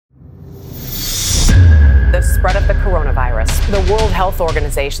the spread of the coronavirus. The World Health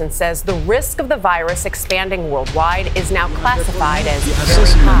Organization says the risk of the virus expanding worldwide is now classified as very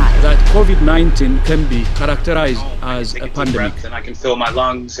high. That COVID-19 can be characterized as a pandemic. And I can feel my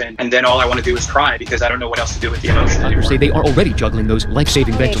lungs, and then all I want to do is cry because I don't know what else to do with the emotion anymore. Doctors say they are already juggling those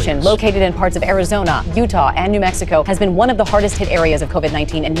life-saving ventilators. Located in parts of Arizona, Utah, and New Mexico, has been one of the hardest hit areas of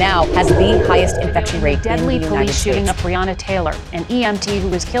COVID-19 and now has the highest infection rate deadly in the United police States. shooting up Breonna Taylor, an EMT who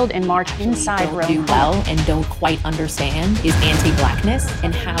was killed in March inside her own well and don't quite understand is anti-blackness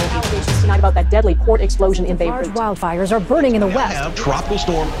and how allegations tonight about that deadly port explosion in Beirut. Large wildfires are burning in the west. Tropical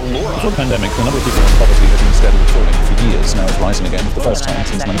storm Laura. Before the pandemic, the number of people in poverty has been steadily falling for years. Now it's rising again for the first time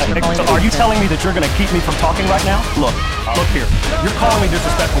since 1990. So are you telling me that you're going to keep me from talking right now? Look here. You're calling me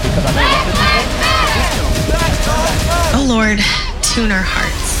disrespectful because I made elected people? Oh Lord, tune our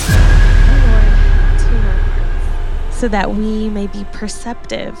hearts. So that we may be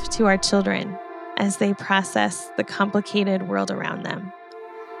perceptive to our children as they process the complicated world around them.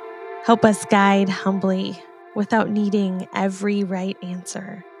 Help us guide humbly without needing every right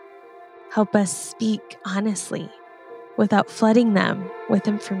answer. Help us speak honestly without flooding them with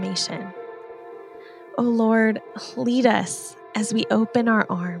information. Oh Lord, lead us as we open our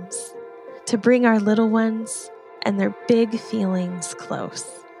arms to bring our little ones and their big feelings close,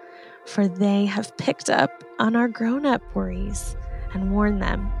 for they have picked up on our grown-up worries and worn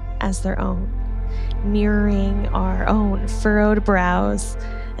them as their own, mirroring our own furrowed brows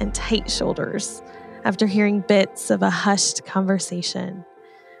and tight shoulders after hearing bits of a hushed conversation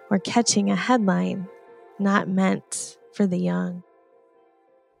or catching a headline not meant for the young.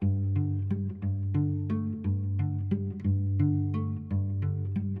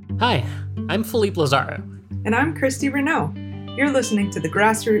 Hi, I'm Philippe Lazaro. And I'm Christy Renaud. You're listening to the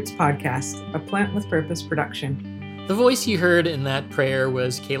Grassroots Podcast, a Plant with Purpose production. The voice you heard in that prayer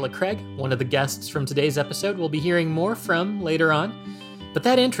was Kayla Craig, one of the guests from today's episode we'll be hearing more from later on. But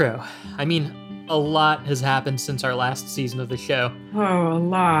that intro, a lot has happened since our last season of the show. Oh, a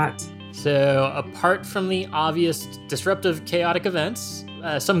lot. So apart from the obvious disruptive, chaotic events,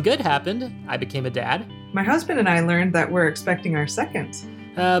 some good happened. I became a dad. My husband and I learned that we're expecting our second.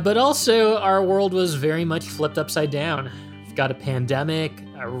 But also, our world was very much flipped upside down. We've got a pandemic,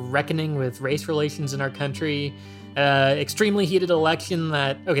 a reckoning with race relations in our country, extremely heated election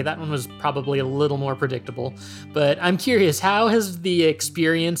that one was probably a little more predictable. But I'm curious, how has the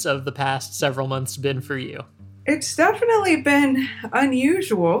experience of the past several months been for you? It's definitely been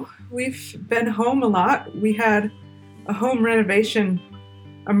unusual. We've been home a lot. We had a home renovation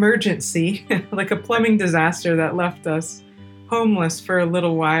emergency, like a plumbing disaster that left us homeless for a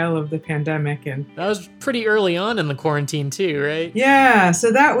little while of the pandemic. And that was pretty early on in the quarantine too, right? Yeah,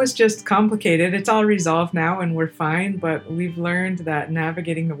 so that was just complicated. It's all resolved now and we're fine, but we've learned that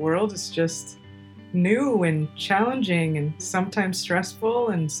navigating the world is just new and challenging and sometimes stressful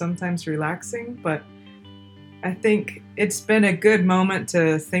and sometimes relaxing. But I think it's been a good moment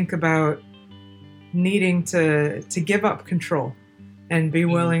to think about needing to give up control and be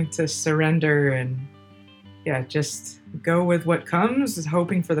willing to surrender and just go with what comes,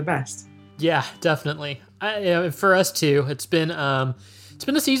 hoping for the best. Yeah, definitely. For us too, it's been a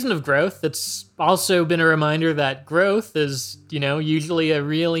season of growth. It's also been a reminder that growth is, usually a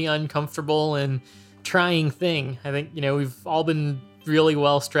really uncomfortable and trying thing. I think, we've all been really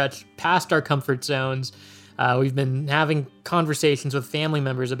well stretched past our comfort zones. We've been having conversations with family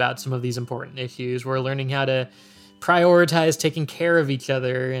members about some of these important issues. We're learning how to prioritize taking care of each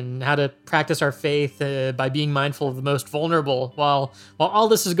other and how to practice our faith by being mindful of the most vulnerable while all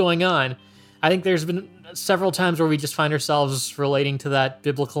this is going on. I think there's been several times where we just find ourselves relating to that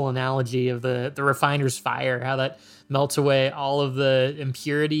biblical analogy of the refiner's fire, how that melts away all of the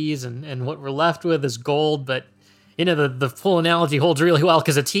impurities and what we're left with is gold. But the full analogy holds really well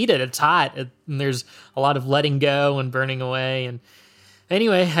because it's heated, it's hot, and there's a lot of letting go and burning away. And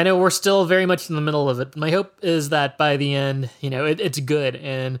anyway, I know we're still very much in the middle of it. My hope is that by the end, it's good.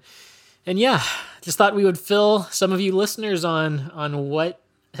 And just thought we would fill some of you listeners on what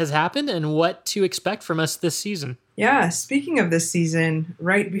has happened and what to expect from us this season. Yeah, speaking of this season,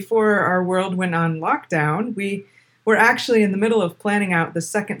 right before our world went on lockdown, we were actually in the middle of planning out the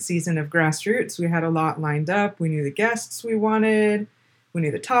second season of Grassroots. We had a lot lined up. We knew the guests we wanted. We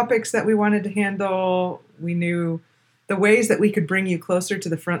knew the topics that we wanted to handle. We knew the ways that we could bring you closer to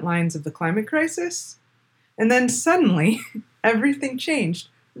the front lines of the climate crisis. And then suddenly, everything changed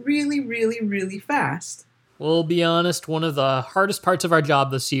really, really, really fast. We'll be honest, one of the hardest parts of our job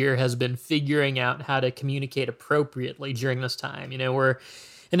this year has been figuring out how to communicate appropriately during this time. We're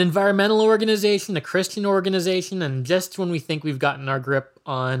an environmental organization, a Christian organization, and just when we think we've gotten our grip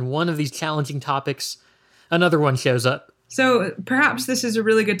on one of these challenging topics, another one shows up. So perhaps this is a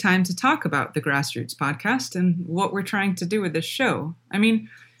really good time to talk about the Grassroots podcast and what we're trying to do with this show. I mean,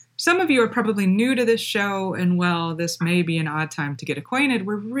 some of you are probably new to this show, and well, this may be an odd time to get acquainted.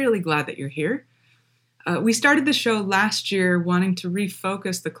 We're really glad that you're here. We started the show last year wanting to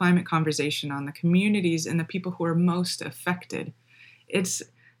refocus the climate conversation on the communities and the people who are most affected. It's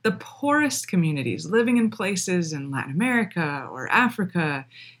the poorest communities living in places in Latin America or Africa.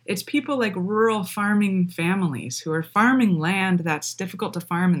 It's people like rural farming families who are farming land that's difficult to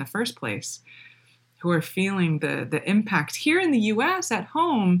farm in the first place, who are feeling the impact. Here in the U.S., at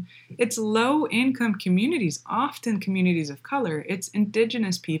home, it's low-income communities, often communities of color. It's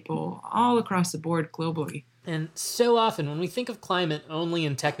indigenous people all across the board globally. And so often, when we think of climate only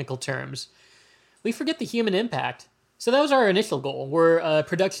in technical terms, we forget the human impact. So that was our initial goal. We're a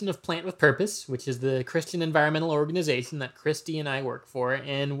production of Plant with Purpose, which is the Christian environmental organization that Christy and I work for,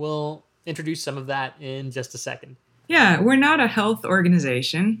 and we'll introduce some of that in just a second. Yeah, we're not a health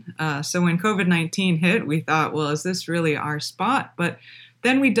organization. So when COVID-19 hit, we thought, well, is this really our spot? But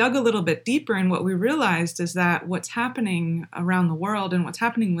then we dug a little bit deeper, and what we realized is that what's happening around the world and what's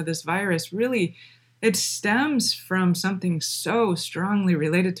happening with this virus really, it stems from something so strongly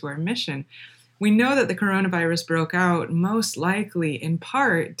related to our mission. We know that the coronavirus broke out most likely in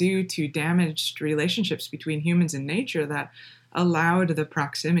part due to damaged relationships between humans and nature that allowed the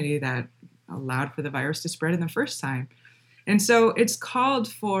proximity that allowed for the virus to spread in the first time. And so it's called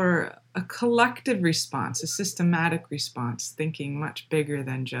for a collective response, a systematic response, thinking much bigger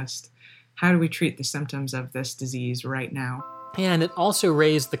than just how do we treat the symptoms of this disease right now. And it also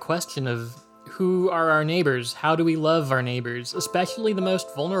raised the question of who are our neighbors? How do we love our neighbors, especially the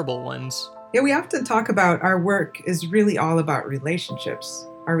most vulnerable ones? Yeah, we have to talk about our work is really all about relationships.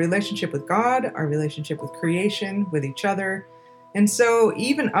 Our relationship with God, our relationship with creation, with each other. And so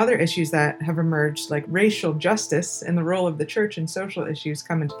even other issues that have emerged, like racial justice and the role of the church in social issues,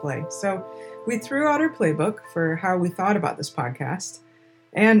 come into play. So we threw out our playbook for how we thought about this podcast.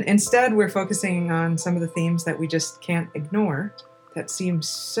 And instead, we're focusing on some of the themes that we just can't ignore that seem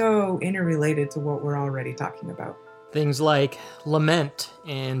so interrelated to what we're already talking about. Things like lament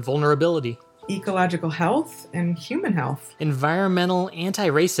and vulnerability. Ecological health and human health. Environmental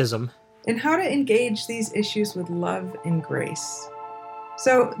anti-racism. And how to engage these issues with love and grace.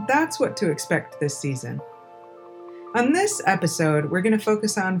 So that's what to expect this season. On this episode, we're going to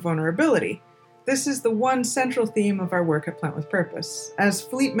focus on vulnerability. This is the one central theme of our work at Plant with Purpose. As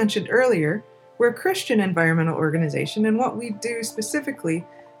Philippe mentioned earlier, we're a Christian environmental organization, and what we do specifically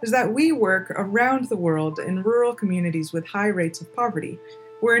is that we work around the world in rural communities with high rates of poverty.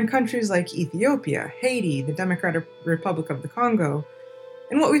 We're in countries like Ethiopia, Haiti, the Democratic Republic of the Congo.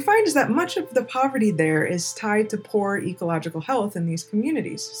 And what we find is that much of the poverty there is tied to poor ecological health in these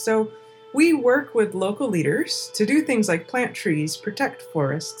communities. So we work with local leaders to do things like plant trees, protect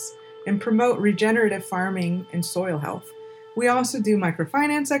forests, and promote regenerative farming and soil health. We also do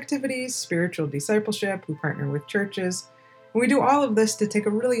microfinance activities, spiritual discipleship. We partner with churches. And we do all of this to take a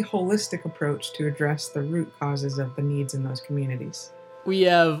really holistic approach to address the root causes of the needs in those communities. We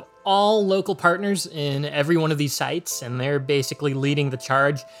have all local partners in every one of these sites, and they're basically leading the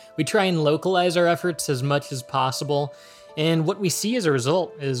charge. We try and localize our efforts as much as possible, and what we see as a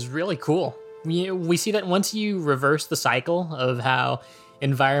result is really cool. We see that once you reverse the cycle of how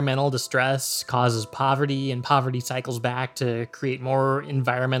environmental distress causes poverty, and poverty cycles back to create more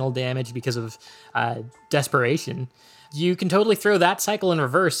environmental damage because of desperation, you can totally throw that cycle in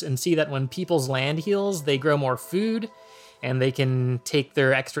reverse and see that when people's land heals, they grow more food, and they can take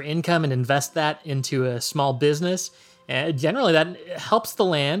their extra income and invest that into a small business. Generally, that helps the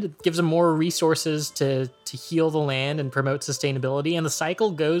land. It gives them more resources to heal the land and promote sustainability, and the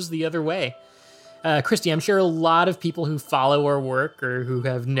cycle goes the other way. Christy, I'm sure a lot of people who follow our work or who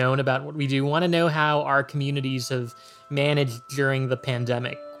have known about what we do want to know how our communities have managed during the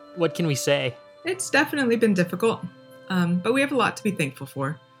pandemic. What can we say? It's definitely been difficult, but we have a lot to be thankful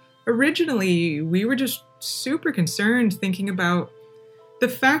for. Originally, we were just super concerned thinking about the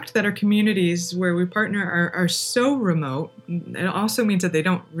fact that our communities where we partner are so remote. It also means that they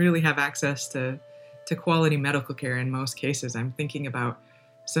don't really have access to quality medical care in most cases. I'm thinking about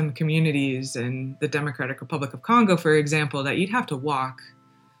some communities in the Democratic Republic of Congo, for example, that you'd have to walk,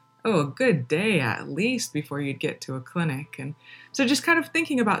 a good day at least before you'd get to a clinic. And so just kind of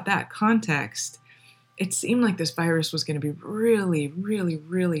thinking about that context, it seemed like this virus was going to be really, really,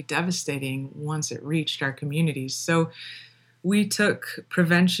 really devastating once it reached our communities. So we took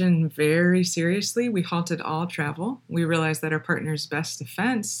prevention very seriously. We halted all travel. We realized that our partners' best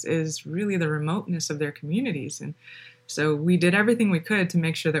defense is really the remoteness of their communities. And So we did everything we could to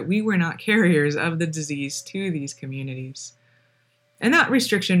make sure that we were not carriers of the disease to these communities. And that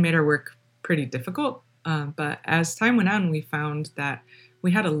restriction made our work pretty difficult. But as time went on, we found that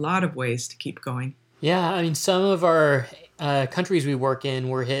we had a lot of ways to keep going. Yeah, I mean, some of our countries we work in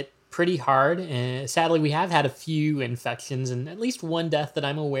were hit pretty hard. And sadly, we have had a few infections and at least one death that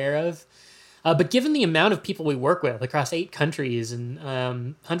I'm aware of. But given the amount of people we work with across 8 countries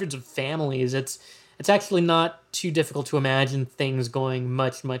and hundreds of families, it's actually not too difficult to imagine things going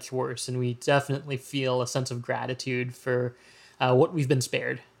much, much worse. And we definitely feel a sense of gratitude for what we've been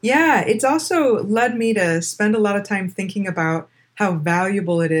spared. Yeah, it's also led me to spend a lot of time thinking about how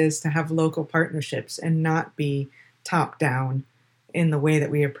valuable it is to have local partnerships and not be top down in the way that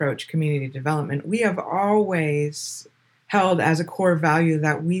we approach community development. We have always held as a core value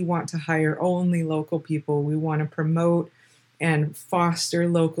that we want to hire only local people. We want to promote and foster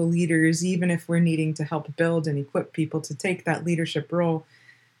local leaders, even if we're needing to help build and equip people to take that leadership role.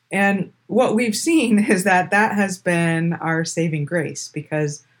 And what we've seen is that has been our saving grace,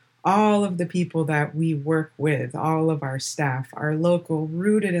 because all of the people that we work with, all of our staff, are local,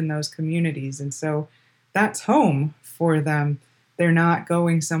 rooted in those communities. And so that's home for them. They're not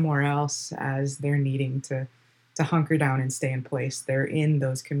going somewhere else as they're needing to hunker down and stay in place. They're in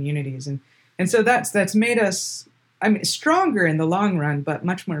those communities. And so that's made us, stronger in the long run, but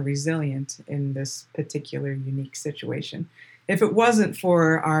much more resilient in this particular unique situation. If it wasn't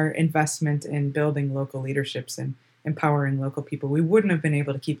for our investment in building local leaderships and empowering local people, we wouldn't have been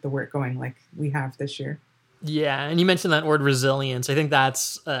able to keep the work going like we have this year. Yeah, and you mentioned that word resilience. I think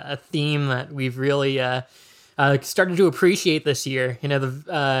that's a theme that we've really started to appreciate this year. You know,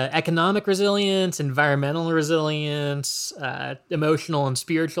 the economic resilience, environmental resilience, emotional and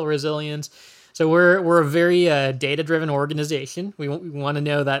spiritual resilience. So we're a very data-driven organization. We want to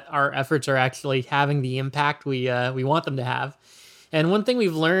know that our efforts are actually having the impact we want them to have. And one thing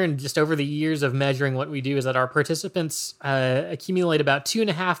we've learned just over the years of measuring what we do is that our participants accumulate about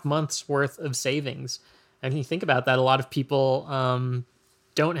 2.5 months worth of savings. And you think about that, a lot of people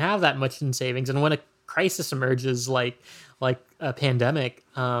don't have that much in savings. And when a crisis emerges like a pandemic,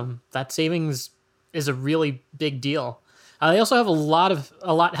 that savings is a really big deal. They also have a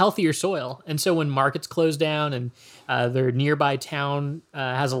lot healthier soil. And so when markets close down and their nearby town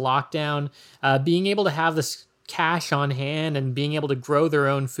has a lockdown, being able to have this cash on hand and being able to grow their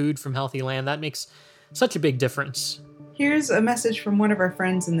own food from healthy land, that makes such a big difference. Here's a message from one of our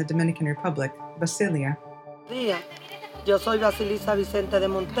friends in the Dominican Republic, Basilia.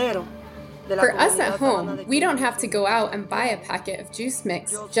 For us at home, we don't have to go out and buy a packet of juice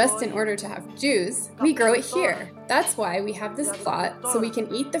mix just in order to have juice. We grow it here. That's why we have this plot, so we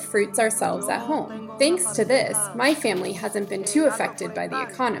can eat the fruits ourselves at home. Thanks to this, my family hasn't been too affected by the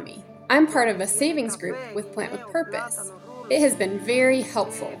economy. I'm part of a savings group with Plant with Purpose. It has been very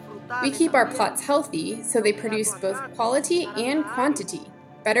helpful. We keep our plots healthy so they produce both quality and quantity,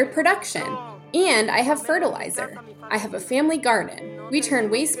 better production, and I have fertilizer. I have a family garden. We turn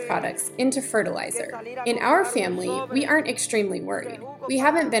waste products into fertilizer. In our family, we aren't extremely worried. We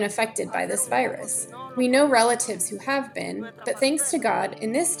haven't been affected by this virus. We know relatives who have been, but thanks to God,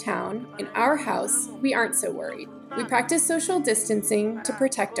 in this town, in our house, we aren't so worried. We practice social distancing to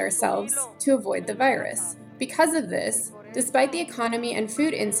protect ourselves, to avoid the virus. Because of this, despite the economy and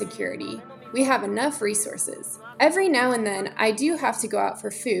food insecurity, we have enough resources. Every now and then, I do have to go out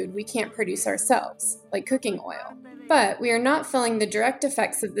for food we can't produce ourselves, like cooking oil. But we are not feeling the direct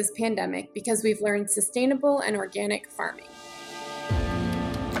effects of this pandemic because we've learned sustainable and organic farming.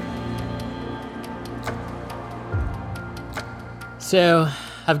 So,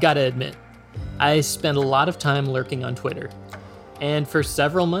 I've got to admit, I spend a lot of time lurking on Twitter. And for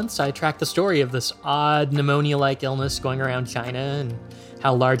several months, I tracked the story of this odd pneumonia-like illness going around China and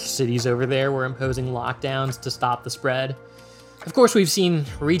how large cities over there were imposing lockdowns to stop the spread. Of course, we've seen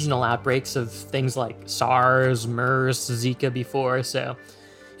regional outbreaks of things like SARS, MERS, Zika before, so,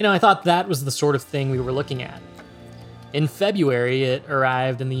 I thought that was the sort of thing we were looking at. In February, it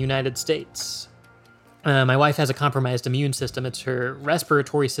arrived in the United States. My wife has a compromised immune system. It's her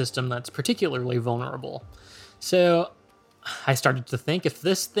respiratory system that's particularly vulnerable. So I started to think, if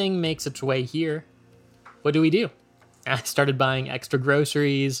this thing makes its way here, what do we do? I started buying extra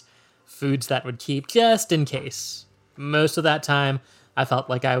groceries, foods that would keep just in case. Most of that time, I felt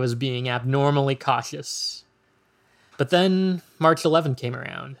like I was being abnormally cautious. But then March 11th came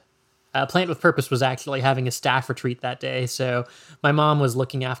around. Plant with Purpose was actually having a staff retreat that day, so my mom was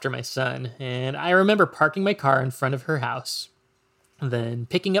looking after my son, and I remember parking my car in front of her house, then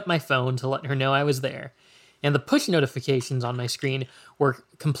picking up my phone to let her know I was there, and the push notifications on my screen were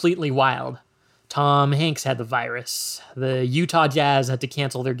completely wild. Tom Hanks had the virus. The Utah Jazz had to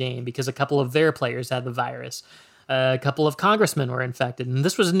cancel their game because a couple of their players had the virus. A couple of congressmen were infected, and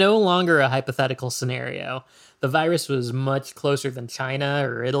this was no longer a hypothetical scenario. The virus was much closer than China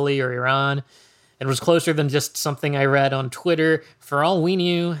or Italy or Iran. It was closer than just something I read on Twitter. For all we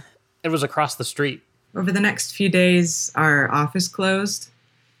knew, it was across the street. Over the next few days, our office closed.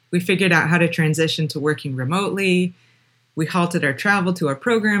 We figured out how to transition to working remotely. We halted our travel to our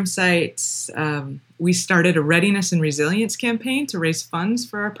program sites. We started a readiness and resilience campaign to raise funds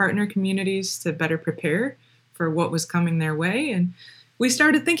for our partner communities to better prepare for what was coming their way. And we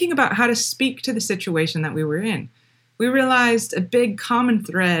started thinking about how to speak to the situation that we were in. We realized a big common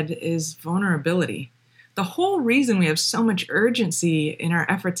thread is vulnerability. The whole reason we have so much urgency in our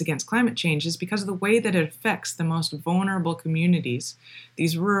efforts against climate change is because of the way that it affects the most vulnerable communities,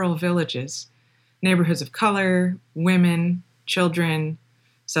 these rural villages. Neighborhoods of color, women, children,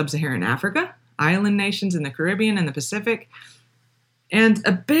 sub-Saharan Africa, island nations in the Caribbean and the Pacific. And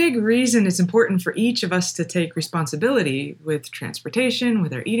a big reason it's important for each of us to take responsibility with transportation,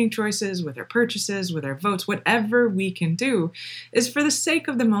 with our eating choices, with our purchases, with our votes, whatever we can do, is for the sake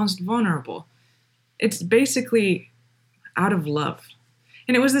of the most vulnerable. It's basically out of love.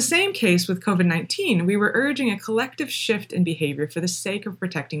 And it was the same case with COVID-19. We were urging a collective shift in behavior for the sake of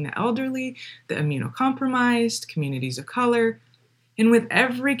protecting the elderly, the immunocompromised, communities of color. And with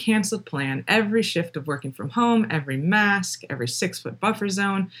every canceled plan, every shift of working from home, every mask, every 6-foot buffer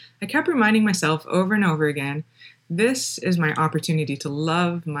zone, I kept reminding myself over and over again, this is my opportunity to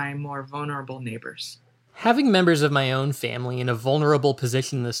love my more vulnerable neighbors. Having members of my own family in a vulnerable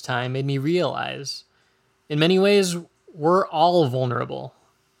position this time made me realize, in many ways, we're all vulnerable.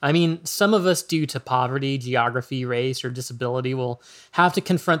 I mean, some of us, due to poverty, geography, race, or disability, will have to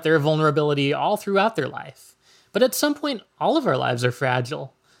confront their vulnerability all throughout their life. But at some point, all of our lives are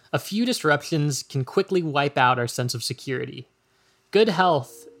fragile. A few disruptions can quickly wipe out our sense of security. Good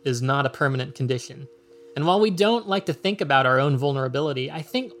health is not a permanent condition. And while we don't like to think about our own vulnerability, I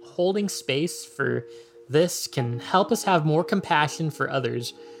think holding space for this can help us have more compassion for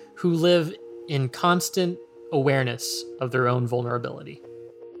others who live in constant awareness of their own vulnerability.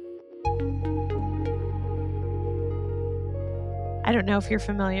 I don't know if you're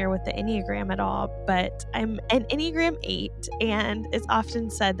familiar with the Enneagram at all, but I'm an Enneagram 8, and it's often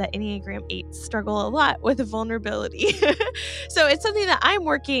said that Enneagram 8s struggle a lot with vulnerability. So it's something that I'm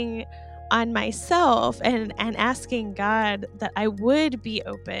working on myself and asking God that I would be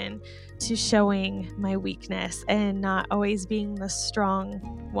open to showing my weakness and not always being the strong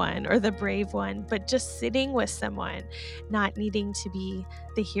one or the brave one, but just sitting with someone, not needing to be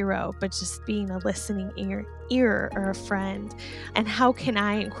the hero, but just being a listening ear or a friend. And how can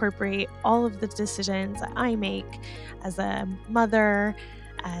I incorporate all of the decisions that I make as a mother,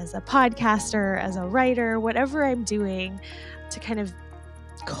 as a podcaster, as a writer, whatever I'm doing, to kind of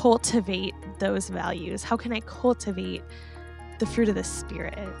cultivate those values? How can I cultivate the fruit of the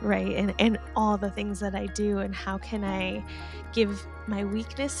Spirit, right? And all the things that I do, and how can I give my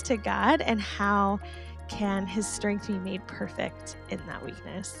weakness to God, and how can His strength be made perfect in that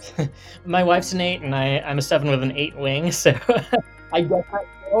weakness? My wife's an 8, and I'm a 7 with an 8 wing, so I guess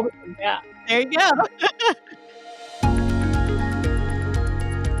yeah. There you go.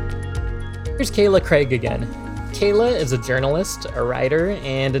 Here's Kayla Craig again. Kayla is a journalist, a writer,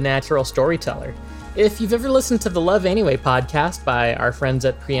 and a natural storyteller. If you've ever listened to the Love Anyway podcast by our friends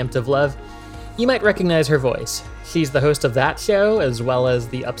at Preemptive Love, you might recognize her voice. She's the host of that show, as well as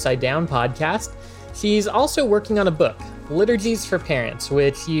the Upside Down podcast. She's also working on a book, Liturgies for Parents,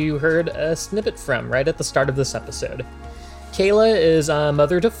 which you heard a snippet from right at the start of this episode. Kayla is a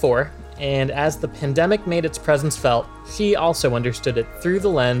mother to 4, and as the pandemic made its presence felt, she also understood it through the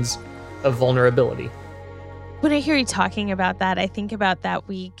lens of vulnerability. When I hear you talking about that, I think about that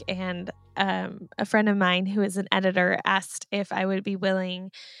week, and a friend of mine who is an editor asked if I would be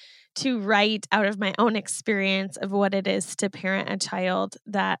willing to write out of my own experience of what it is to parent a child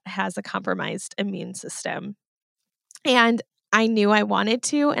that has a compromised immune system. And I knew I wanted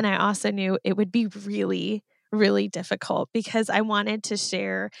to, and I also knew it would be really, really difficult, because I wanted to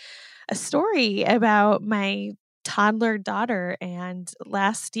share a story about my toddler daughter. And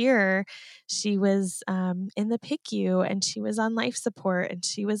last year she was in the PICU, and she was on life support, and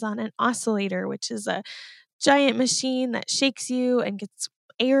she was on an oscillator, which is a giant machine that shakes you and gets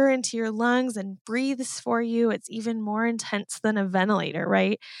air into your lungs and breathes for you. It's even more intense than a ventilator,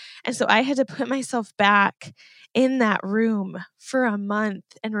 right? And so I had to put myself back in that room for a month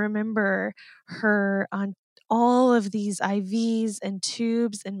and remember her on all of these IVs and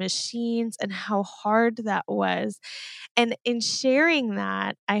tubes and machines and how hard that was. And in sharing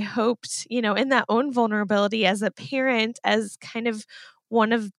that, I hoped, in that own vulnerability as a parent, as kind of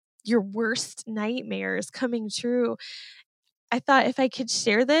one of your worst nightmares coming true, I thought if I could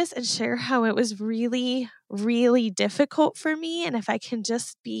share this and share how it was really, really difficult for me, and if I can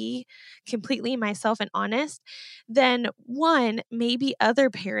just be completely myself and honest, then one, maybe other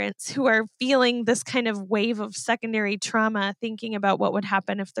parents who are feeling this kind of wave of secondary trauma, thinking about what would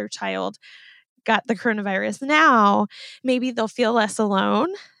happen if their child got the coronavirus now, maybe they'll feel less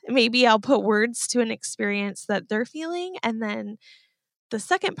alone. Maybe I'll put words to an experience that they're feeling. And then the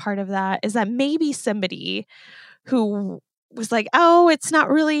second part of that is that maybe somebody who was like, oh, it's not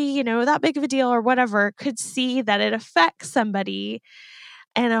really, that big of a deal or whatever, could see that it affects somebody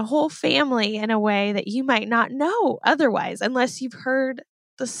and a whole family in a way that you might not know otherwise, unless you've heard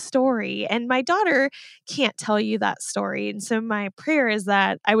the story. And my daughter can't tell you that story. And so my prayer is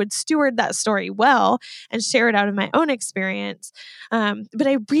that I would steward that story well and share it out of my own experience. But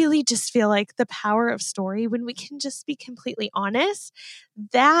I really just feel like the power of story, when we can just be completely honest,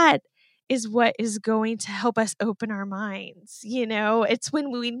 that is what is going to help us open our minds. It's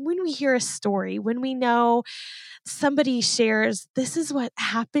when we hear a story, when we know somebody shares, this is what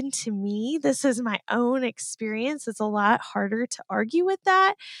happened to me, this is my own experience, it's a lot harder to argue with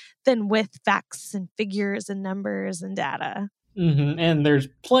that than with facts and figures and numbers and data. Mm-hmm. And there's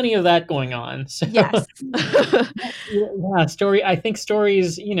plenty of that going on. So, yes. Yeah, story. I think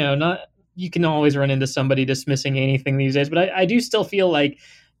stories, not, you can always run into somebody dismissing anything these days, but I do still feel like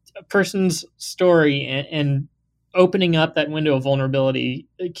a person's story and opening up that window of vulnerability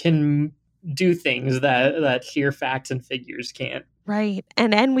can do things that sheer facts and figures can't. Right.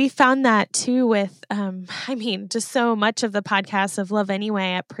 And we found that too with, just so much of the podcast of Love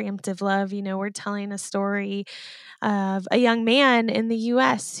Anyway at Preemptive Love, we're telling a story of a young man in the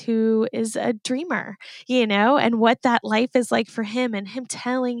US who is a dreamer, and what that life is like for him, and him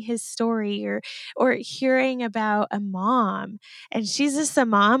telling his story, or hearing about a mom, and she's just a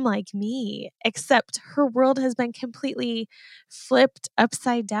mom like me, except her world has been completely flipped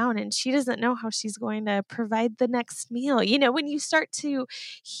upside down and she doesn't know how she's going to provide the next meal. When you start to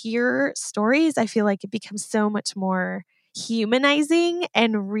hear stories, I feel like it becomes so much more humanizing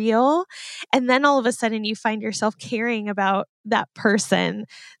and real. And then all of a sudden you find yourself caring about that person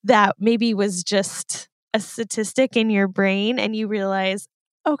that maybe was just a statistic in your brain, and you realize,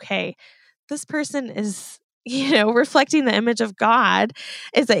 okay, this person is, reflecting the image of God,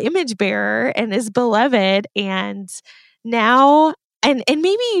 is an image bearer and is beloved. And now, and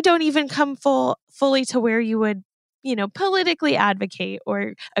maybe you don't even come fully to where you would, politically advocate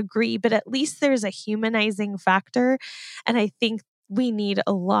or agree, but at least there's a humanizing factor. And I think we need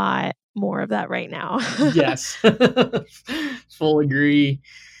a lot more of that right now. Yes. Full agree.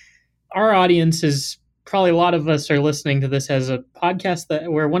 Our audience is probably, a lot of us are listening to this as a podcast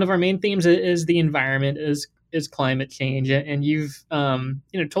where one of our main themes is the environment, is climate change. And you've,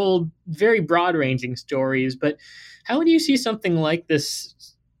 told very broad ranging stories, but how would you see something like this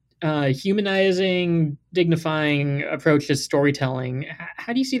humanizing, dignifying approach to storytelling?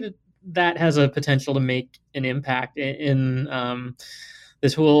 How do you see that has a potential to make an impact in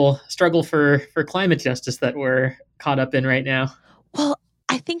this whole struggle for climate justice that we're caught up in right now? Well,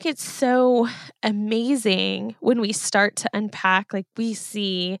 I think it's so amazing when we start to unpack, like we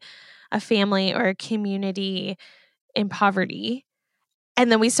see a family or a community in poverty,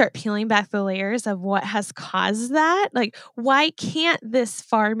 and then we start peeling back the layers of what has caused that. Like, why can't this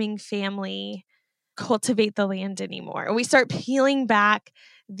farming family cultivate the land anymore? And we start peeling back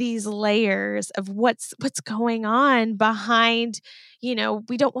these layers of what's going on behind, we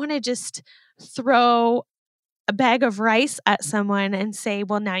don't want to just throw a bag of rice at someone and say,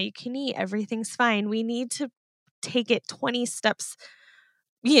 well, now you can eat, everything's fine. We need to take it 20 steps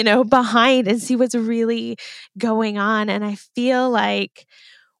behind and see what's really going on. And I feel like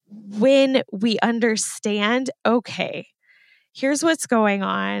when we understand, okay, here's what's going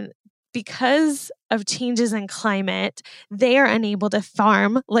on. Because of changes in climate, they are unable to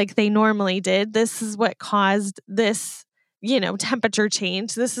farm like they normally did. This is what caused this, temperature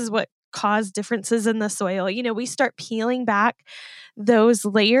change. This is what caused differences in the soil. We start peeling back those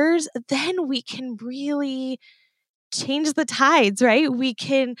layers, then we can really change the tides, right? We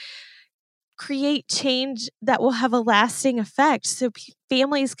can create change that will have a lasting effect. So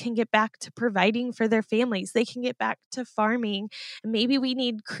families can get back to providing for their families. They can get back to farming. And maybe we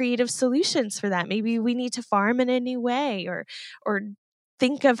need creative solutions for that. Maybe we need to farm in a new way or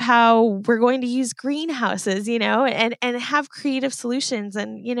think of how we're going to use greenhouses, and have creative solutions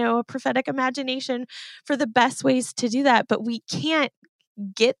and, a prophetic imagination for the best ways to do that. But we can't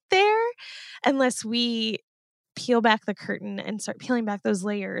get there unless we peel back the curtain and start peeling back those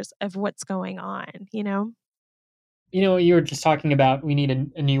layers of what's going on, You were just talking about we need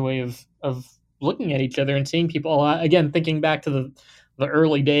a new way of looking at each other and seeing people. Again, thinking back to the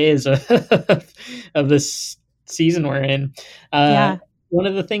early days of this season we're in. One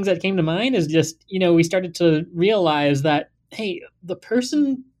of the things that came to mind is just, we started to realize that, hey, the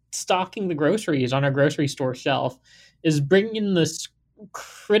person stocking the groceries on our grocery store shelf is bringing this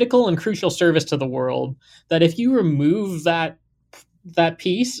critical and crucial service to the world that if you remove that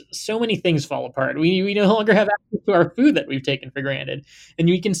piece, so many things fall apart. We no longer have access to our food that we've taken for granted. And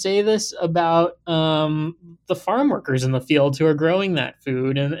we can say this about the farm workers in the fields who are growing that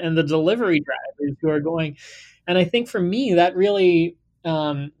food and the delivery drivers who are going. And I think for me, that really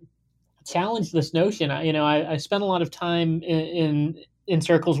challenged this notion. I spent a lot of time in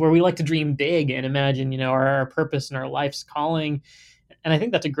circles where we like to dream big and imagine, our purpose and our life's calling. And I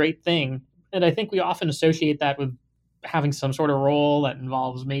think that's a great thing. And I think we often associate that with having some sort of role that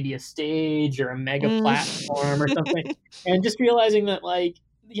involves maybe a stage or a mega platform or something. And just realizing that,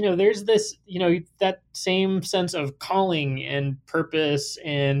 there's this, that same sense of calling and purpose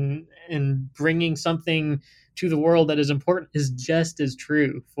and bringing something to the world that is important is just as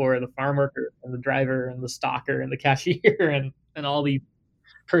true for the farm worker and the driver and the stocker and the cashier and all these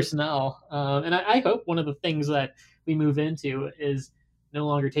personnel. And I hope one of the things that we move into is no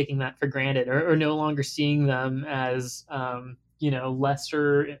longer taking that for granted or no longer seeing them as,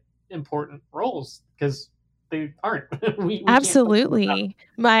 lesser important roles, because they aren't. we Absolutely.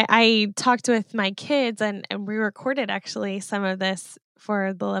 I talked with my kids and we recorded actually some of this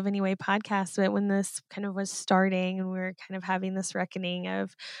for the Love Anyway podcast, but when this kind of was starting and we were kind of having this reckoning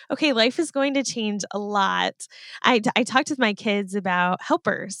of, okay, life is going to change a lot. I talked with my kids about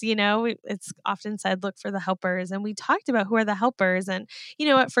helpers, it's often said, look for the helpers. And we talked about who are the helpers. And,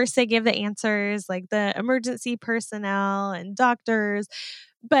 at first they gave the answers like the emergency personnel and doctors.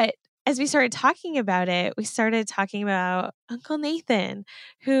 But as we started talking about it, we started talking about Uncle Nathan,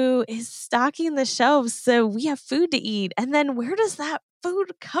 who is stocking the shelves so we have food to eat. And then where does that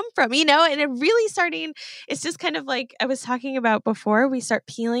food come from? And it really it's just kind of like I was talking about before, we start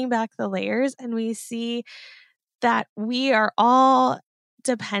peeling back the layers and we see that we are all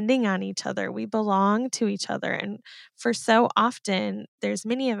depending on each other. We belong to each other. And for so often, there's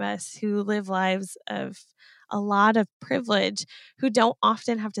many of us who live lives of a lot of privilege who don't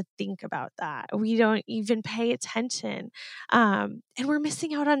often have to think about that. We don't even pay attention. And we're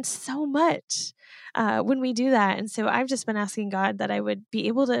missing out on so much when we do that. And so I've just been asking God that I would be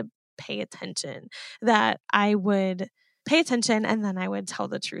able to pay attention, that I would pay attention and then I would tell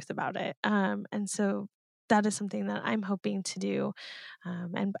the truth about it. And so that is something that I'm hoping to do.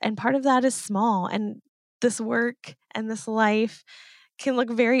 And part of that is small. And this work and this life can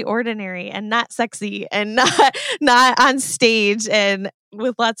look very ordinary and not sexy and not on stage and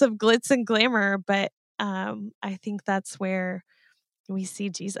with lots of glitz and glamour. But I think that's where we see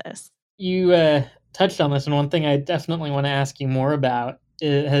Jesus. You touched on this, and one thing I definitely want to ask you more about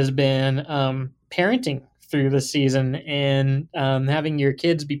has been parenting through this season and having your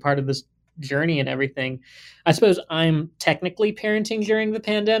kids be part of this journey and everything. I suppose I'm technically parenting during the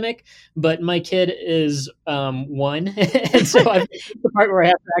pandemic, but my kid is 1, and so I've the part where I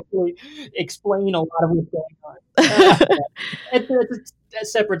have to actually explain a lot of what's going on. It's a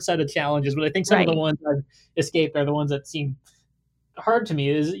separate set of challenges, but I think some of the ones I've escaped are the ones that seem hard to me.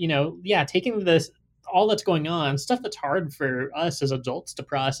 Is taking this all that's going on, stuff that's hard for us as adults to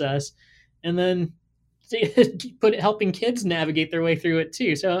process, and then helping kids navigate their way through it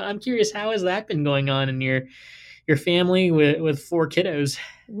too. So I'm curious, how has that been going on in your family with 4 kiddos?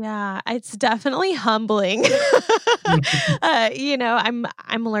 Yeah, it's definitely humbling.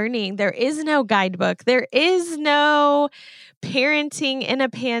 I'm learning. There is no guidebook. There is no parenting in a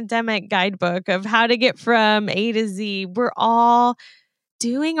pandemic guidebook of how to get from A to Z. We're all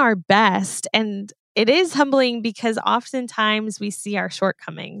doing our best. And it is humbling because oftentimes we see our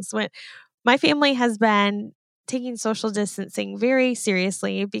shortcomings. When my family has been taking social distancing very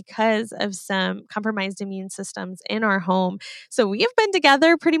seriously because of some compromised immune systems in our home. So we have been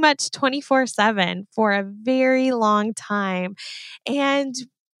together pretty much 24/7 for a very long time. And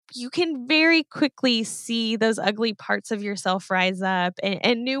you can very quickly see those ugly parts of yourself rise up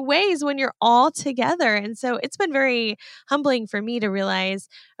in new ways when you're all together. And so it's been very humbling for me to realize,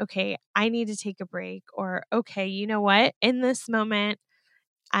 okay, I need to take a break, or, okay, you know what? In this moment,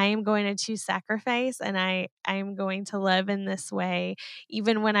 I am going to choose sacrifice, and I am going to live in this way,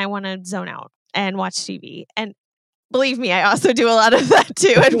 even when I want to zone out and watch TV. And believe me, I also do a lot of that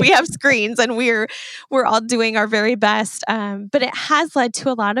too. And we have screens, and we're all doing our very best. But it has led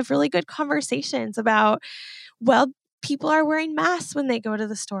to a lot of really good conversations about, well, people are wearing masks when they go to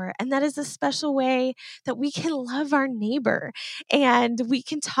the store. And that is a special way that we can love our neighbor. And we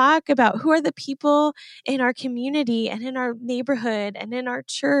can talk about who are the people in our community and in our neighborhood and in our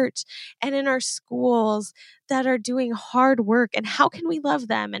church and in our schools that are doing hard work, and how can we love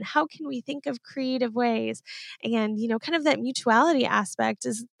them, and how can we think of creative ways. And, kind of that mutuality aspect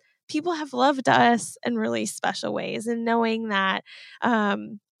is people have loved us in really special ways. And knowing that,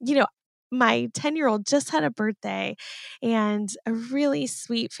 my 10-year-old just had a birthday, and a really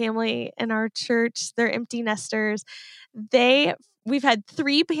sweet family in our church, they're empty nesters. We've had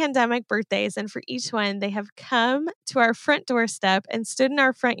 3 pandemic birthdays, and for each one, they have come to our front doorstep and stood in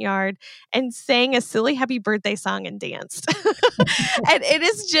our front yard and sang a silly happy birthday song and danced. And it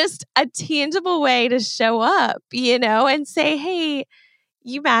is just a tangible way to show up, and say, hey,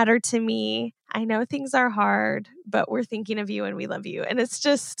 you matter to me. I know things are hard, but we're thinking of you and we love you. And it's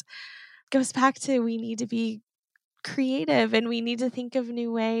just goes back to, we need to be creative and we need to think of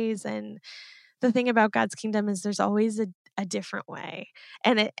new ways. And the thing about God's kingdom is there's always a different way.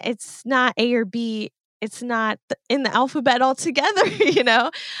 And it's not A or B. It's not in the alphabet altogether,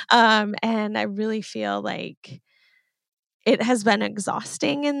 and I really feel like it has been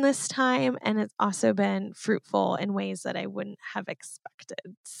exhausting in this time, and it's also been fruitful in ways that I wouldn't have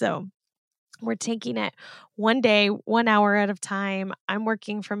expected. So we're taking it one day, 1 hour at a time. I'm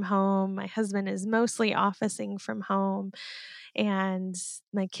working from home. My husband is mostly officing from home. And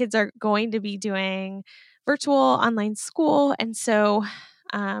my kids are going to be doing virtual online school. And so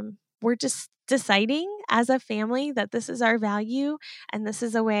we're just deciding as a family that this is our value, and this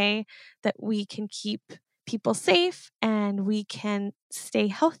is a way that we can keep people safe and we can stay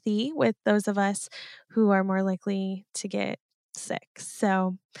healthy with those of us who are more likely to get sick.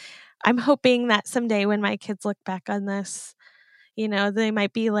 So I'm hoping that someday when my kids look back on this, they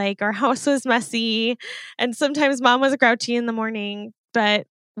might be like, our house was messy and sometimes mom was grouchy in the morning, but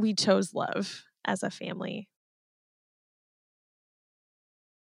we chose love as a family.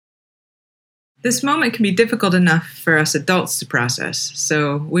 This moment can be difficult enough for us adults to process,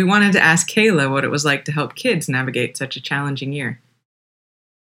 so we wanted to ask Kayla what it was like to help kids navigate such a challenging year.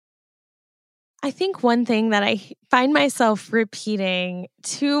 I think one thing that I find myself repeating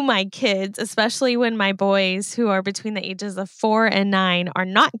to my kids, especially when my boys, who are between the ages of 4 and 9, are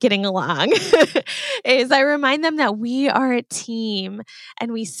not getting along, is I remind them that we are a team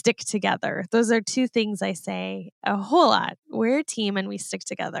and we stick together. Those are 2 things I say a whole lot. We're a team and we stick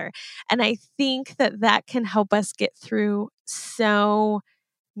together. And I think that can help us get through so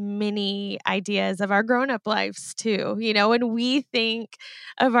many ideas of our grown-up lives too. When we think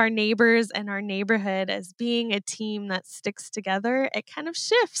of our neighbors and our neighborhood as being a team that sticks together, it kind of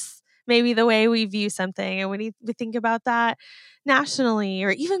shifts maybe the way we view something. And when we think about that nationally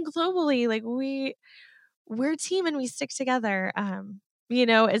or even globally, like we're a team and we stick together.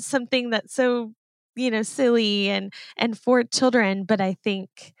 It's something that's so, silly and for children, but I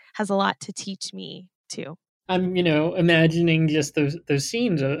think has a lot to teach me too. I'm, imagining just those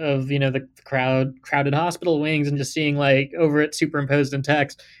scenes of the crowded hospital wings, and just seeing like over it superimposed in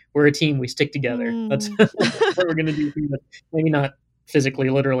text, we're a team, we stick together. That's what we're going to do. Maybe not physically,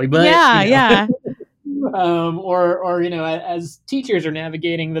 literally, but yeah. Or as teachers are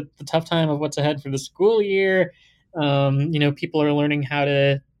navigating the tough time of what's ahead for the school year, people are learning how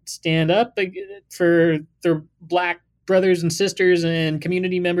to stand up for their Black brothers and sisters and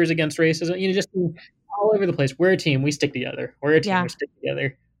community members against racism. Just all over the place. We're a team. We stick together. We're a team. We stick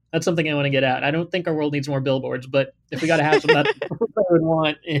together. That's something I want to get out. I don't think our world needs more billboards, but if we got to have some, that's what I would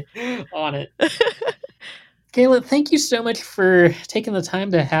want on it. Kayla, thank you so much for taking the time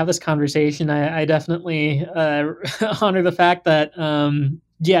to have this conversation. I definitely honor the fact that,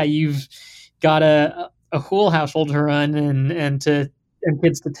 you've got a whole household to run and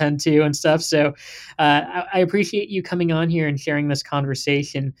kids to tend to and stuff. So I appreciate you coming on here and sharing this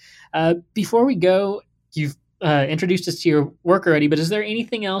conversation. Before we go, you've introduced us to your work already, but is there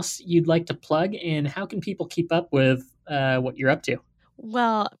anything else you'd like to plug, and how can people keep up with what you're up to?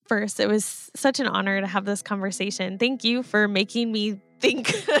 Well, first, it was such an honor to have this conversation. Thank you for making me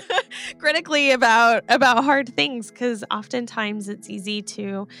think critically about hard things, because oftentimes it's easy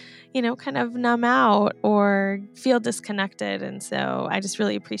to, kind of numb out or feel disconnected. And so I just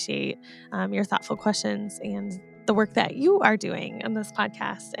really appreciate your thoughtful questions and the work that you are doing on this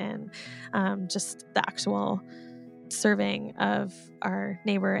podcast, and just the actual serving of our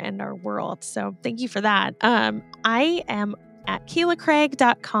neighbor and our world. So thank you for that. I am at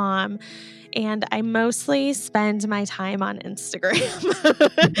KaylaCraig.com, and I mostly spend my time on Instagram.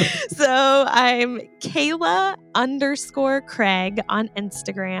 So I'm Kayla_Craig on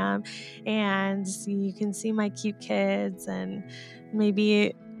Instagram, and you can see my cute kids and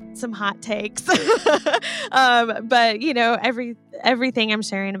maybe some hot takes. But everything I'm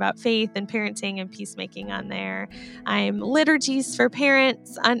sharing about faith and parenting and peacemaking on there. I'm Liturgies for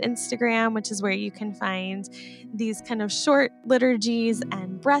Parents on Instagram, which is where you can find these kind of short liturgies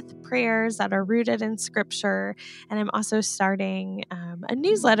and breath prayers that are rooted in scripture. And I'm also starting a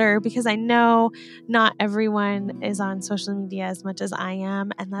newsletter because I know not everyone is on social media as much as I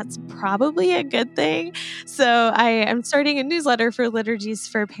am, and that's probably a good thing. So I am starting a newsletter for Liturgies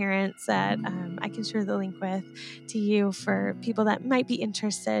for Parents that I can share the link with to you for people that might be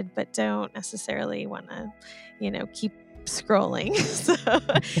interested but don't necessarily want to, keep scrolling.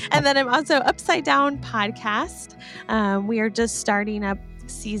 And then I'm also Upside Down Podcast. We are just starting up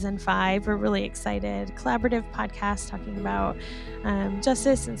season 5. We're really excited. Collaborative podcast talking about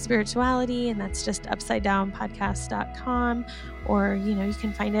justice and spirituality, and that's just upsidedownpodcast.com, or you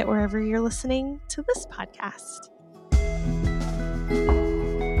can find it wherever you're listening to this podcast.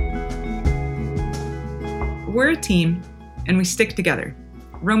 We're a team, and we stick together.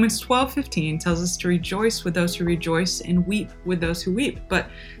 Romans 12:15 tells us to rejoice with those who rejoice and weep with those who weep. But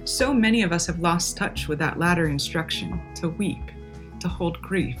so many of us have lost touch with that latter instruction, to weep, to hold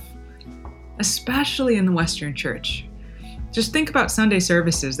grief, especially in the Western Church. Just think about Sunday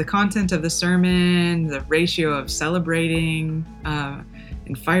services, the content of the sermon, the ratio of celebrating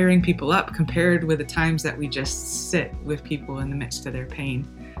and firing people up compared with the times that we just sit with people in the midst of their pain.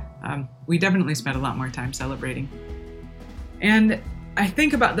 We definitely spend a lot more time celebrating. And I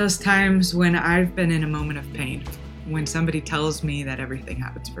think about those times when I've been in a moment of pain, when somebody tells me that everything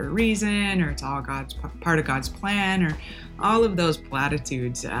happens for a reason, or it's all part of God's plan, or all of those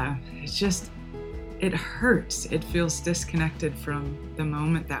platitudes. It hurts. It feels disconnected from the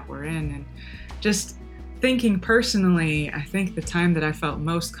moment that we're in. And just thinking personally, I think the time that I felt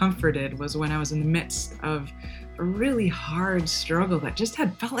most comforted was when I was in the midst of a really hard struggle that just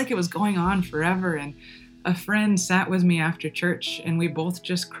had felt like it was going on forever. And a friend sat with me after church, and we both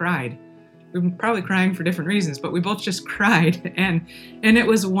just cried. We were probably crying for different reasons, but we both just cried, and it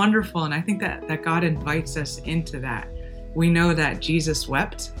was wonderful. And I think that God invites us into that. We know that Jesus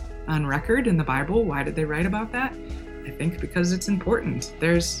wept on record in the Bible. Why did they write about that? I think because it's important.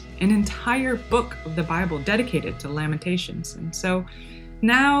 There's an entire book of the Bible dedicated to Lamentations. And so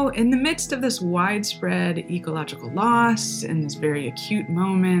now, in the midst of this widespread ecological loss, in this very acute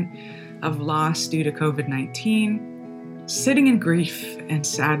moment of loss due to COVID-19, sitting in grief and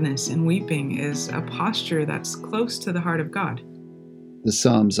sadness and weeping is a posture that's close to the heart of God. The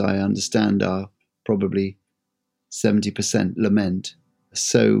Psalms, I understand, are probably 70% lament.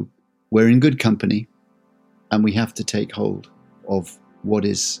 So we're in good company, and we have to take hold of what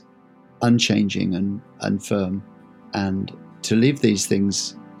is unchanging and firm, and to live these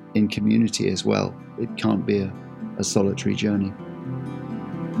things in community as well. It can't be a solitary journey.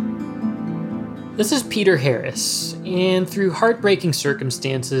 This is Peter Harris, and through heartbreaking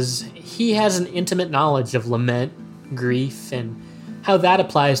circumstances, he has an intimate knowledge of lament, grief, and how that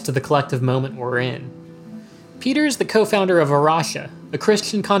applies to the collective moment we're in. Peter is the co-founder of Arasha, a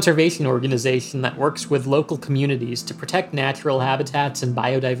Christian conservation organization that works with local communities to protect natural habitats and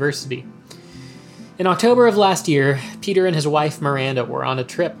biodiversity. In October of last year, Peter and his wife Miranda were on a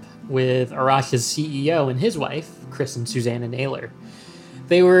trip with Arasha's CEO and his wife, Chris and Susanna Naylor.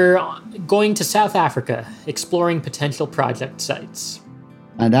 They were going to South Africa, exploring potential project sites.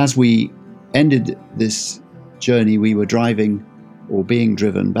 And as we ended this journey, we were driving or being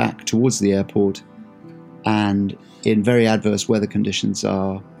driven back towards the airport, and in very adverse weather conditions,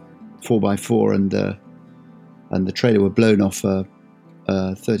 our 4x4 and the trailer were blown off a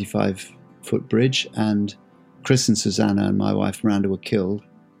 35-foot bridge, and Chris and Susanna and my wife Miranda were killed,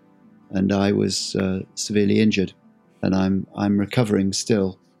 and I was severely injured, and I'm recovering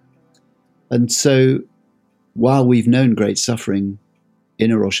still. And so, while we've known great suffering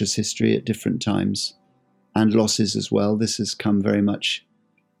in Arasha's history at different times, and losses as well, this has come very much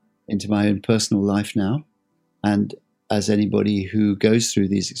into my own personal life now. And as anybody who goes through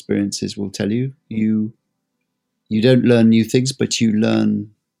these experiences will tell you, you don't learn new things, but you learn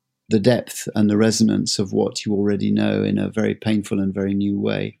the depth and the resonance of what you already know in a very painful and very new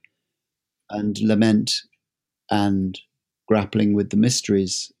way. And lament and grappling with the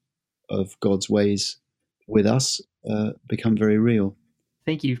mysteries of God's ways with us become very real.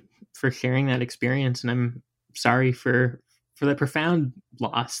 Thank you for sharing that experience. And I'm sorry for that profound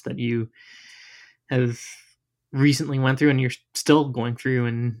loss that you have recently went through and you're still going through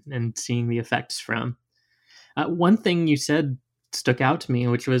and seeing the effects from. One thing you said stuck out to me,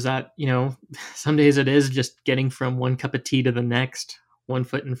 which was that, some days it is just getting from one cup of tea to the next, one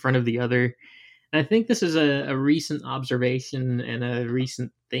foot in front of the other. And I think this is a recent observation and a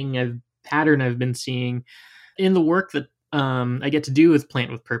recent pattern I've been seeing in the work that I get to do with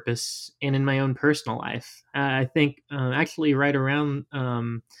Plant with Purpose and in my own personal life. I think actually right around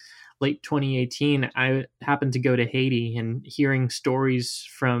late 2018, I happened to go to Haiti, and hearing stories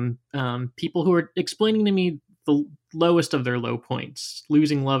from people who were explaining to me the lowest of their low points,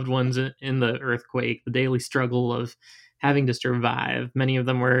 losing loved ones in the earthquake, the daily struggle of having to survive. Many of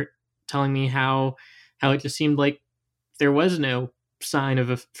them were telling me how it just seemed like there was no sign of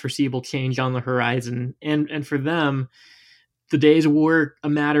a foreseeable change on the horizon. And for them, the days were a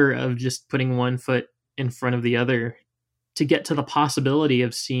matter of just putting one foot in front of the other to get to the possibility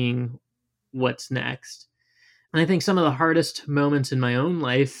of seeing what's next. And I think some of the hardest moments in my own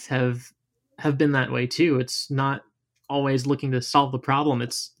life have been that way too. It's not always looking to solve the problem.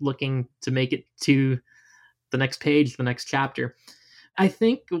 It's looking to make it to the next page, the next chapter. I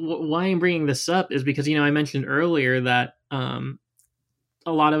think why I'm bringing this up is because, I mentioned earlier that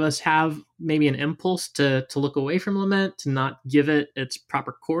a lot of us have maybe an impulse to look away from lament, to not give it its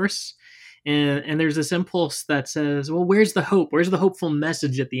proper course. And there's this impulse that says, well, where's the hope? Where's the hopeful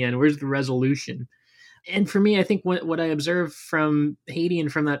message at the end? Where's the resolution? And for me, I think what I observed from Haiti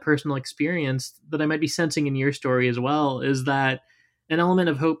and from that personal experience that I might be sensing in your story as well is that an element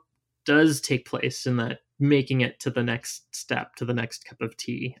of hope does take place in that making it to the next step, to the next cup of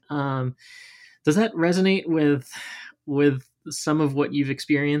tea. Does that resonate with some of what you've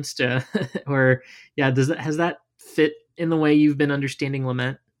experienced, or has that fit in the way you've been understanding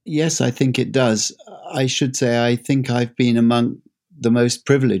lament? Yes, I think it does. I should say I think I've been among the most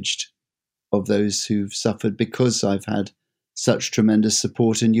privileged of those who've suffered because I've had such tremendous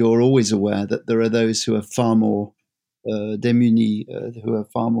support. And you're always aware that there are those who are far more démunis, who are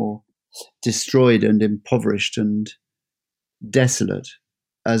far more destroyed and impoverished and desolate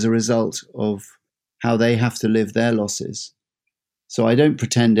as a result of how they have to live their losses. So I don't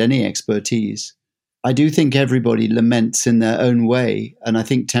pretend any expertise. I do think everybody laments in their own way, and I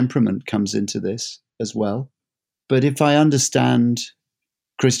think temperament comes into this as well. But if I understand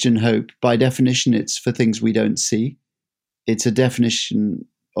Christian hope, by definition, it's for things we don't see. It's a definition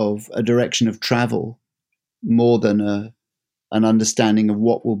of a direction of travel more than an understanding of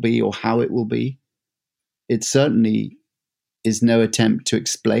what will be or how it will be. It certainly is no attempt to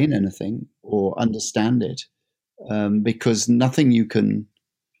explain anything or understand it, because nothing you can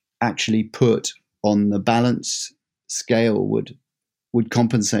actually put on the balance scale would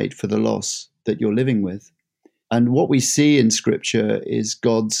compensate for the loss that you're living with. And what we see in Scripture is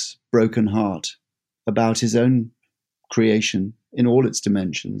God's broken heart about his own creation in all its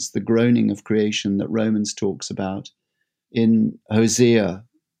dimensions, the groaning of creation that Romans talks about, in Hosea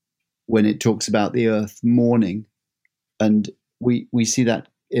when it talks about the earth mourning. And we see that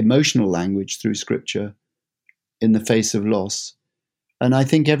emotional language through Scripture in the face of loss. And I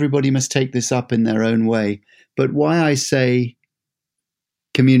think everybody must take this up in their own way. But why I say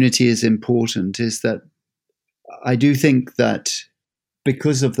community is important is that I do think that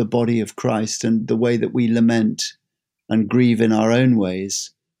because of the body of Christ and the way that we lament and grieve in our own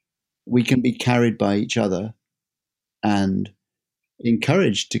ways, we can be carried by each other and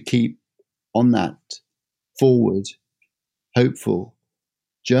encouraged to keep on that forward, hopeful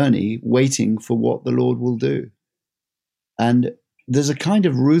journey, waiting for what the Lord will do. And there's a kind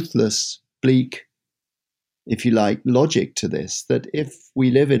of ruthless, bleak, if you like, logic to this, that if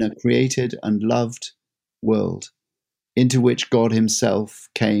we live in a created and loved world into which God himself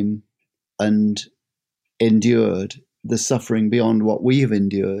came and endured the suffering beyond what we have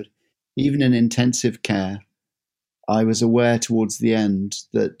endured, even in intensive care, I was aware towards the end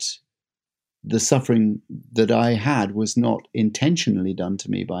that the suffering that I had was not intentionally done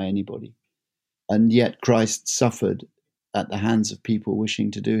to me by anybody. And yet Christ suffered at the hands of people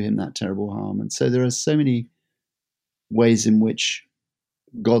wishing to do him that terrible harm. And so there are so many ways in which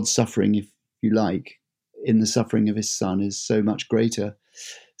God's suffering, if you like, in the suffering of his son is so much greater.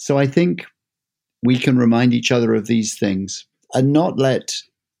 So I think we can remind each other of these things and not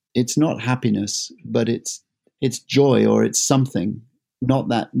it's not happiness, but it's joy, or it's something, not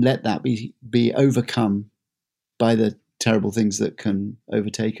that, let that be overcome by the terrible things that can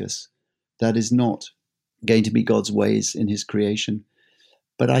overtake us. That is not going to be God's ways in his creation.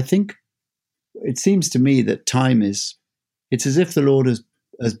 But I think it seems to me that it's as if the Lord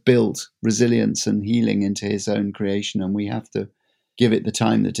has built resilience and healing into his own creation, and we have to give it the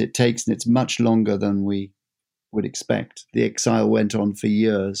time that it takes, and it's much longer than we would expect. The exile went on for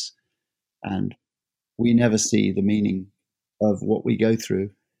years, and we never see the meaning of what we go through,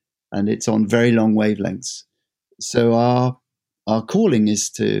 and it's on very long wavelengths. So our calling is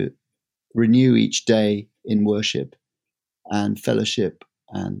to renew each day in worship and fellowship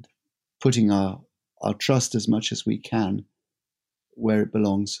and putting our trust as much as we can where it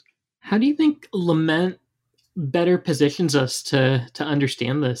belongs. How do you think lament better positions us to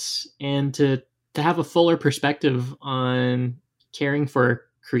understand this and to have a fuller perspective on caring for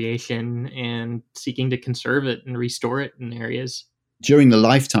creation and seeking to conserve it and restore it in areas? During the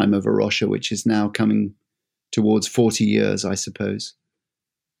lifetime of a Rosha, which is now coming towards 40 years, I suppose,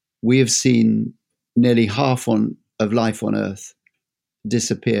 we have seen nearly half of life on Earth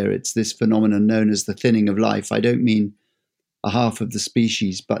disappear. It's this phenomenon known as the thinning of life. I don't mean a half of the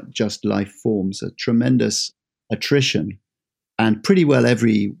species, but just life forms, a tremendous attrition. And pretty well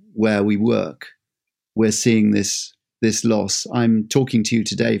everywhere we work, we're seeing this loss. I'm talking to you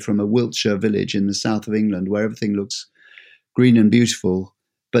today from a Wiltshire village in the south of England where everything looks green and beautiful,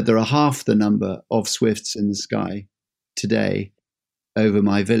 but there are half the number of swifts in the sky today over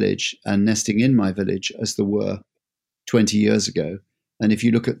my village and nesting in my village as there were 20 years ago. And if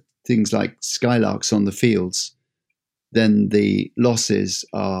you look at things like skylarks on the fields, then the losses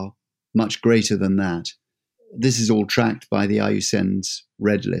are much greater than that. This is all tracked by the IUCN's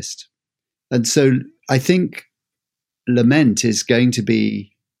Red List. And so I think lament is going to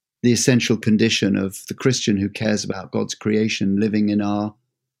be the essential condition of the Christian who cares about God's creation living in our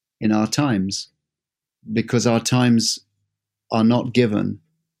times, because our times are not given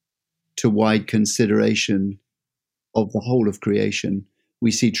to wide consideration of the whole of creation.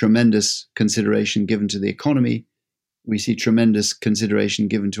 We see tremendous consideration given to the economy. We see tremendous consideration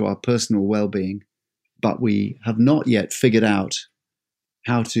given to our personal well-being, but we have not yet figured out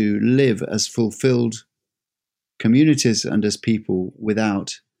how to live as fulfilled communities and as people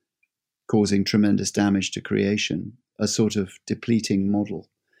without causing tremendous damage to creation, a sort of depleting model.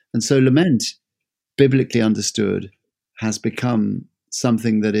 And so lament, biblically understood, has become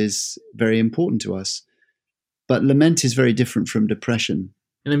something that is very important to us. But lament is very different from depression.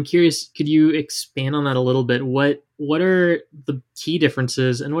 And I'm curious, could you expand on that a little bit? What are the key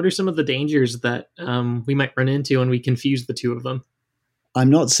differences, and what are some of the dangers that we might run into when we confuse the two of them? I'm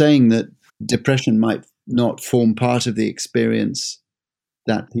not saying that depression might not form part of the experience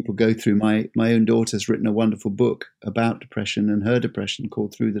that people go through. My own daughter's written a wonderful book about depression and her depression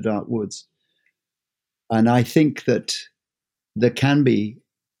called Through the Dark Woods. And I think that there can be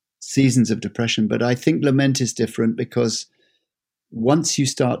seasons of depression, but I think lament is different because once you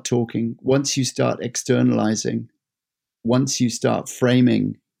start talking, once you start externalizing, once you start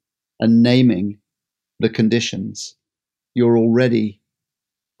framing and naming the conditions, you're already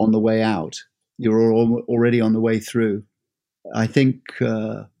on the way out. You're already on the way through. I think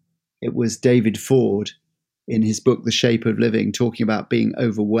it was David Ford in his book, The Shape of Living, talking about being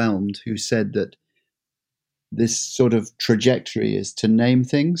overwhelmed, who said that this sort of trajectory is to name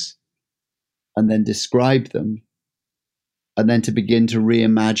things and then describe them, and then to begin to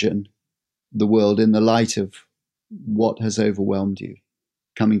reimagine the world in the light of what has overwhelmed you,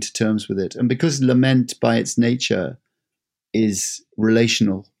 coming to terms with it. And because lament by its nature is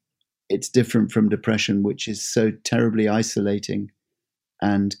relational, it's different from depression, which is so terribly isolating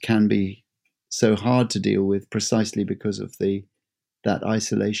and can be so hard to deal with precisely because of that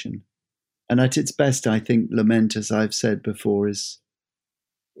isolation. And at its best, I think lament, as I've said before, is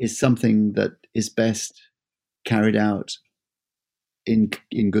something that is best carried out in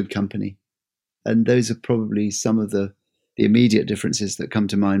good company. And those are probably some of the immediate differences that come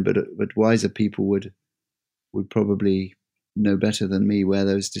to mind, but wiser people would probably know better than me where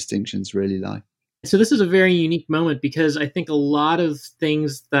those distinctions really lie. So this is a very unique moment because I think a lot of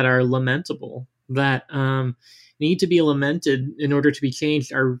things that are lamentable, that need to be lamented in order to be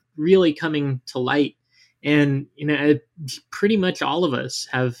changed, are really coming to light. And pretty much all of us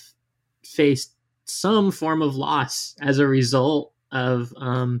have faced some form of loss as a result of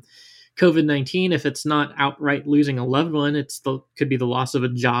COVID-19. If it's not outright losing a loved one, could be the loss of a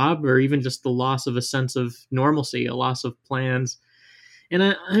job, or even just the loss of a sense of normalcy, a loss of plans.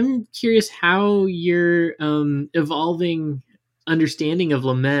 And I'm curious how your evolving understanding of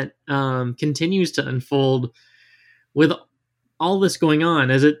lament continues to unfold with all this going on.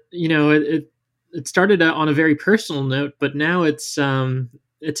 As it started out on a very personal note, but now it's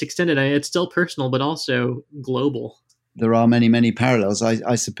extended. It's still personal, but also global. There are many, many parallels.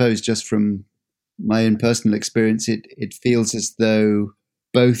 I suppose just from my own personal experience, it feels as though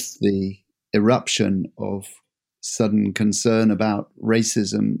both the eruption of sudden concern about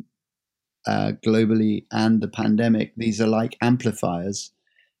racism globally and the pandemic, these are like amplifiers.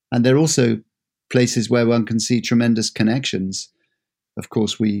 And they're also places where one can see tremendous connections. Of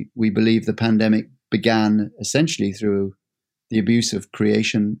course, we believe the pandemic began essentially through the abuse of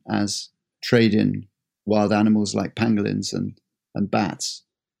creation as trade in wild animals like pangolins and bats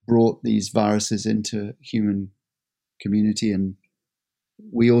brought these viruses into human community. And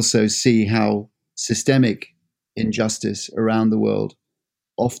we also see how systemic injustice around the world,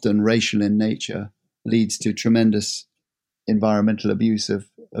 often racial in nature, leads to tremendous environmental abuse of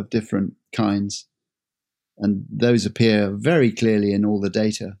different kinds. And those appear very clearly in all the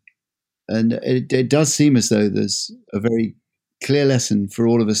data. And it does seem as though there's a very clear lesson for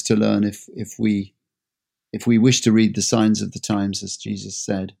all of us to learn if we wish to read the signs of the times, as Jesus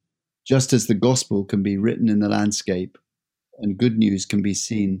said. Just as the gospel can be written in the landscape and good news can be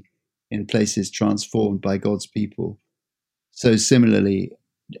seen in places transformed by God's people, so similarly,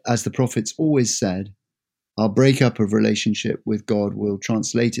 as the prophets always said, our breakup of relationship with God will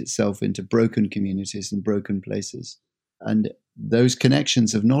translate itself into broken communities and broken places. And those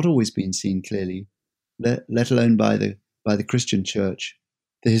connections have not always been seen clearly, let alone by the Christian church.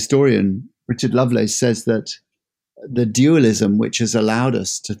 The historian Richard Lovelace says that the dualism which has allowed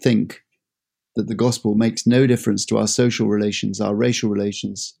us to think that the gospel makes no difference to our social relations, our racial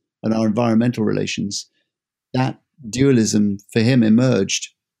relations, and our environmental relations, that dualism for him emerged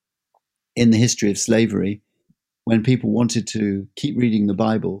in the history of slavery when people wanted to keep reading the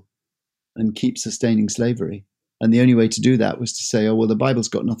Bible and keep sustaining slavery. And the only way to do that was to say, oh, well, the Bible's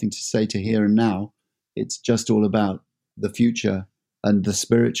got nothing to say to here and now. It's just all about the future and the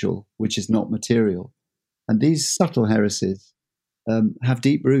spiritual, which is not material. And these subtle heresies have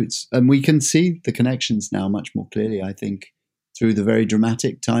deep roots. And we can see the connections now much more clearly, I think, through the very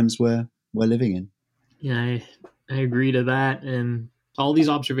dramatic times we're living in. Yeah, I agree to that. And all these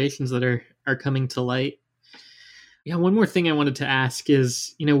observations that are coming to light. Yeah, one more thing I wanted to ask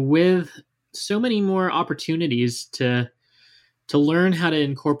is, with so many more opportunities to learn how to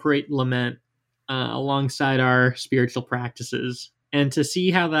incorporate lament alongside our spiritual practices, and to see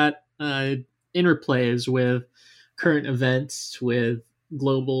how that interplays with current events, with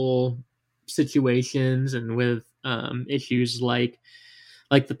global situations, and with issues like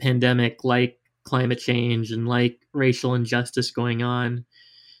the pandemic, like climate change, and like racial injustice going on.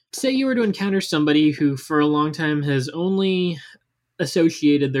 Say you were to encounter somebody who for a long time has only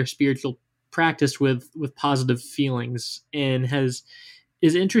associated their spiritual practice with positive feelings and is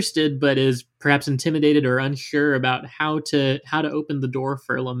interested but is perhaps intimidated or unsure about how to open the door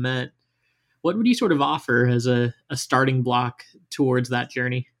for lament. What would you sort of offer as a starting block towards that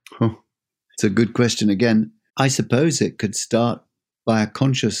journey? Oh, it's a good question again. I suppose it could start by a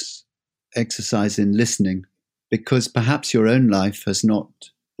conscious exercise in listening, because perhaps your own life has not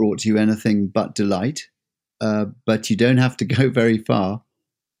brought you anything but delight, but you don't have to go very far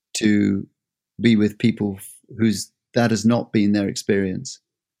to be with people whose that has not been their experience.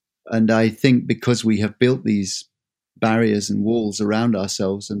 And I think because we have built these barriers and walls around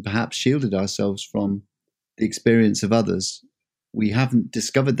ourselves and perhaps shielded ourselves from the experience of others, we haven't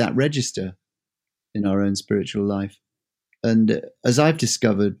discovered that register in our own spiritual life. And as I've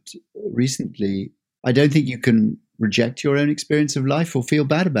discovered recently, I don't think you can reject your own experience of life or feel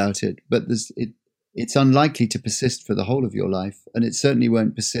bad about it, but it's unlikely to persist for the whole of your life, and it certainly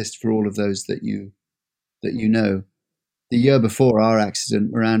won't persist for all of those that you know. The year before our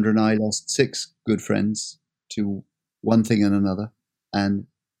accident, Miranda and I lost 6 good friends to one thing and another, and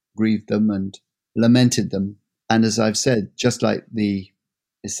grieved them and lamented them. And as I've said, just like the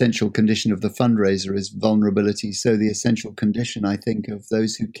essential condition of the fundraiser is vulnerability, so the essential condition, I think, of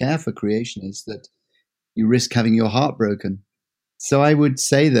those who care for creation is that you risk having your heart broken. So I would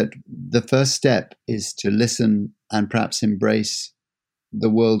say that the first step is to listen and perhaps embrace the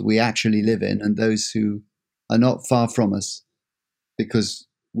world we actually live in and those who are not far from us, because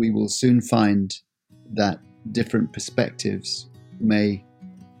we will soon find that different perspectives may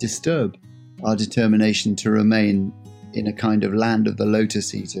disturb our determination to remain in a kind of land of the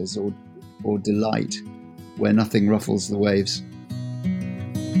lotus eaters or delight where nothing ruffles the waves.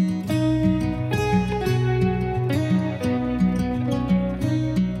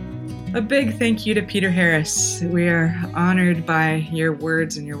 A big thank you to Peter Harris. We are honored by your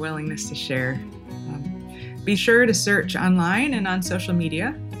words and your willingness to share. Be sure to search online and on social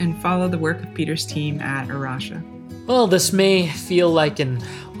media and follow the work of Peter's team at Arasha. Well, this may feel like an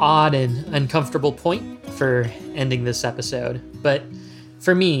odd and uncomfortable point for ending this episode, but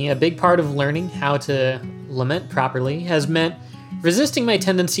for me, a big part of learning how to lament properly has meant resisting my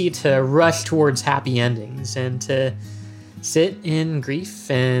tendency to rush towards happy endings and to sit in grief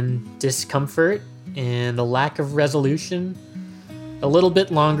and discomfort and a lack of resolution a little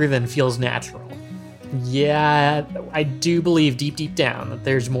bit longer than feels natural. Yeah, I do believe deep down that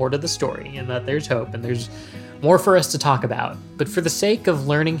there's more to the story and that there's hope and there's more for us to talk about. But for the sake of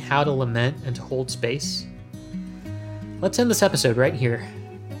learning how to lament and to hold space, let's end this episode right here.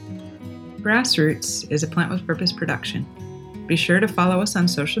 Grassroots is a Plant with Purpose production. Be sure to follow us on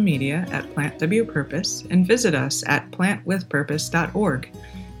social media at PlantWPurpose and visit us at plantwithpurpose.org,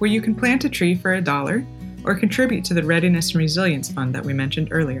 where you can plant a tree for $1 or contribute to the Readiness and Resilience Fund that we mentioned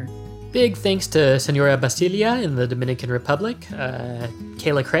earlier. Big thanks to Senora Basilia in the Dominican Republic,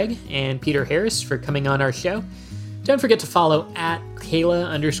 Kayla Craig, and Peter Harris for coming on our show. Don't forget to follow at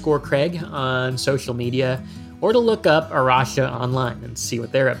Kayla_Craig on social media, or to look up Arasha online and see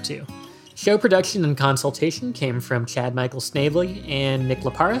what they're up to. Show production and consultation came from Chad Michael Snavely and Nick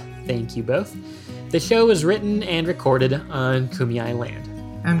Lapara. Thank you both. The show was written and recorded on Kumeyaay land.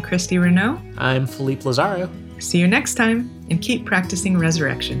 I'm Christy Renaud. I'm Philippe Lazaro. See you next time, and keep practicing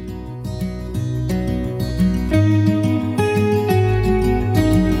resurrection.